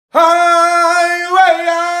Highway,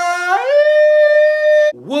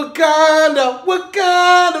 Wakanda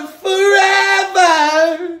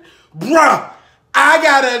forever. Bruh, I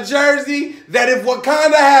got a jersey that if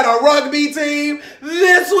Wakanda had a rugby team,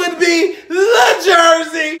 this would be the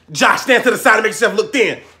jersey. Josh, stand to the side and make yourself look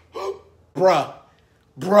thin. Bruh.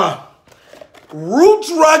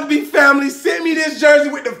 Roots Rugby family sent me this jersey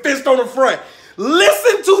with the fist on the front.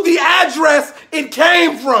 Listen to the address it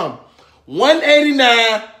came from.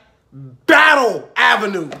 189 Battle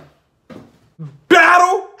Avenue.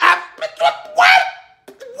 What?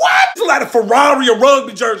 It's like a Ferrari of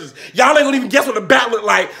rugby jerseys. Y'all ain't gonna even guess what the back look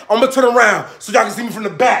like. I'm gonna turn around so y'all can see me from the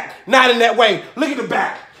back. Not in that way. Look at the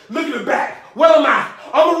back. Where am I?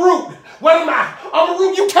 I'm a root. Where am I? I'm a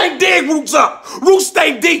root. You can't dig roots up. Roots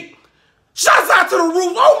stay deep. Shouts out to the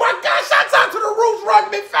Roots. Oh my God, shouts out to the Roots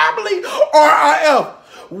Rugby family. RIF.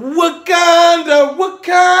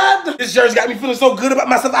 Wakanda. This jersey got me feeling so good about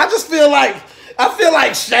myself. I feel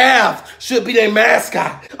like Shaft should be their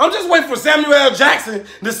mascot. I'm just waiting for Samuel L. Jackson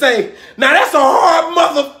to say, now that's a hard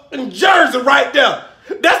motherfucking jersey right there.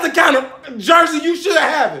 That's the kind of jersey you should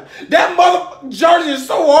have it. That mother jersey is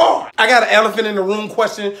so hard. I got an elephant in the room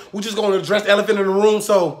question. We're just going to address the elephant in the room.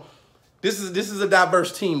 So this is a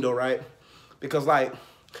diverse team though, right? Because like,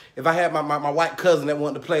 if I had my white cousin that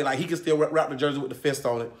wanted to play, like he could still wrap the jersey with the fist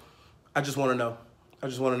on it. I just want to know.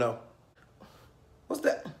 What's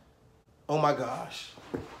that? Oh my gosh.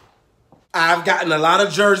 I've gotten a lot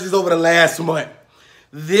of jerseys over the last month.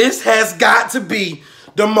 This has got to be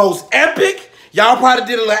the most epic. Y'all probably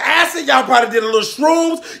did a little acid. Y'all probably did a little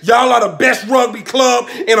shrooms. Y'all are the best rugby club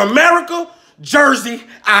in America. Jersey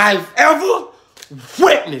I've ever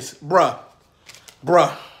witnessed. Bruh.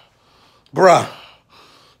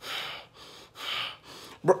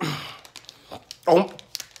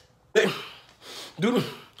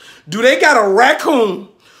 Do they got a raccoon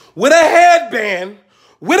with a headband,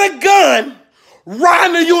 with a gun,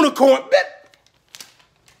 riding a unicorn?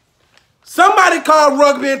 Somebody call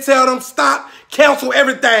rugby and tell them stop, cancel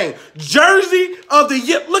everything. Jersey of the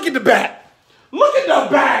year. Look at the back. Look at the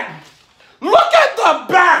back.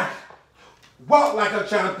 Walk like a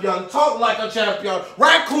champion, talk like a champion,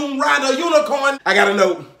 raccoon, ride a unicorn. I got a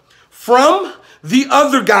note from the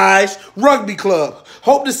other guys' rugby club.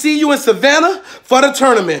 Hope to see you in Savannah for the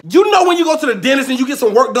tournament. You know when you go to the dentist and you get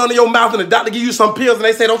some work done in your mouth and the doctor give you some pills and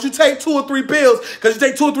they say, don't you take 2 or 3 pills, because you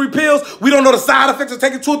take 2 or 3 pills, we don't know the side effects of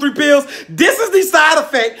taking 2 or 3 pills. This is the side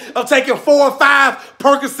effect of taking 4 or 5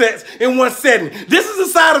 Percocets in one setting. This is the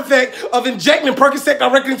side effect of injecting Percocet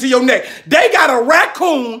directly into your neck. They got a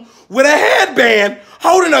raccoon with a headband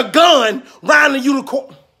holding a gun riding a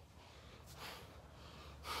unicorn.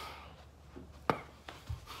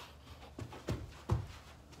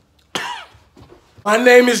 My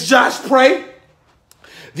name is Josh Prey,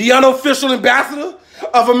 the unofficial ambassador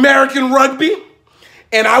of American rugby,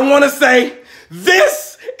 and I want to say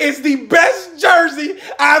this is the best jersey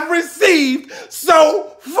I've received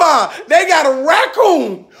so far. They got a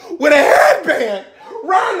raccoon with a headband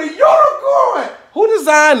riding a unicorn. Who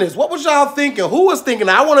designed this? What was y'all thinking? Who was thinking,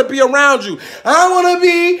 I want to be around you? I want to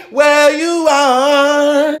be where you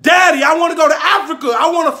are. Daddy, I want to go to Africa.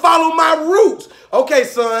 I want to follow my roots. Okay,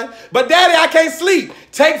 son. But Daddy, I can't sleep.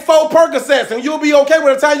 Take 4 Percocets and you'll be okay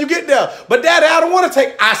by the time you get there. But Daddy, I don't want to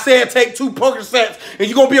take, I said take 2 Percocets and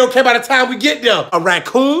you're going to be okay by the time we get there. A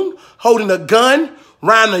raccoon holding a gun,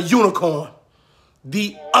 riding a unicorn.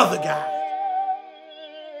 The other guy.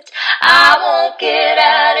 I won't get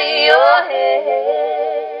out of your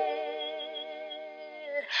head.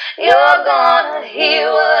 You're gonna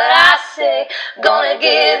hear what I say. Gonna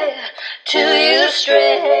give it to you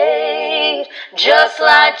straight, just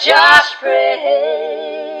like Josh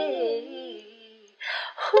prayed.